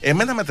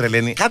Εμένα με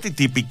τρελαίνει κάτι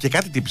τύποι και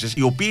κάτι τύψες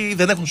οι οποίοι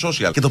δεν έχουν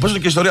social. Και το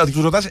παίζουν και ιστορία ότι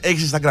του ρωτάς,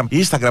 έχεις Instagram.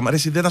 Instagram,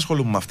 αρέσει, δεν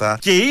ασχολούμαι με αυτά.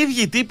 Και οι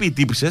ίδιοι τύποι οι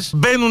τύψες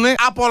μπαίνουν,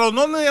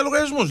 απολωνώνουν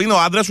λογαριασμούς. Είναι ο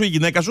άντρας σου, η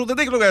γυναίκα σου, δεν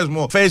έχει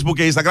λογαριασμό Facebook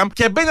και Instagram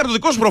και μπαίνει από το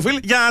δικό σου προφίλ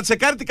για να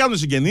τσεκάρει τι κάνουν οι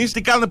συγγενείς,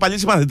 τι κάνουν παλιοί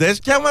συμμαθητές.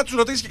 Και άμα του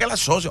ρωτήσει και καλά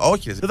social,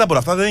 όχι, δεν τα μπορώ,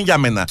 αυτά δεν είναι για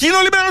μένα. Και είναι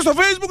όλοι μέσα στο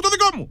Facebook το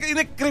δικό μου.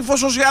 Είναι κρυφό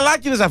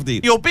σοσιαλάκιδες αυτοί.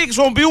 Οι οποίοι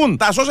χρησιμοποιούν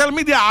τα social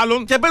media άλλων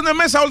και μπαίνουν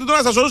μέσα όλη την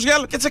ώρα στα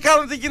social και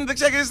τσεκάρουν τι γίνεται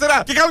δεξιά και αριστερά.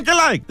 Και κάνουν και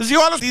like. Ζει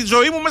ο άλλος τη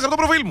ζωή μου μέσα από το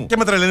προφίλ μου. Και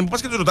με τρελαίνει που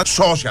πας και του ρωτάς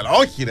social.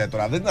 Όχι ρε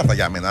τώρα, δεν είναι αυτά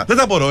για μένα. Δεν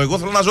τα μπορώ, εγώ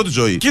θέλω να ζω τη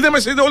ζωή. Και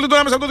είναι όλη την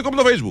ώρα μέσα από το δικό μου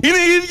το Facebook.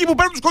 Είναι οι ίδιοι που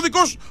παίρνουν τους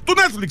κωδικούς του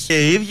Netflix. Και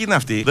οι ίδιοι είναι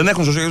αυτοί. Δεν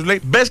έχουν social και του λέει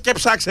μπες και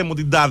ψάξε μου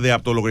την τάδε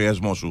από το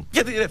λογαριασμό σου.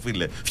 Γιατί ρε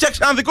φίλε, φτιάξε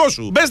ένα δικό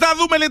σου. Μπες να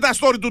δούμε λέει τα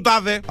story του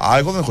τάδε. Α,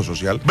 εγώ δεν έχω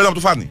social. Μπαίνω από του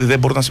φάνη. Δεν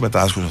μπορώ να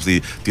συμμετάσχω σε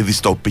αυτή τη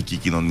δυστοπική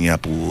κοινωνία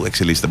που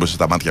εξελίσσεται μπροστά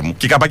στα μάτια μου.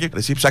 Και κάπακι,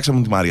 εσύ ψάξε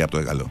μου τη Μαρία από το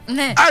Εγάλο.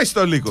 Ναι.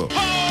 Άιστο λίγο.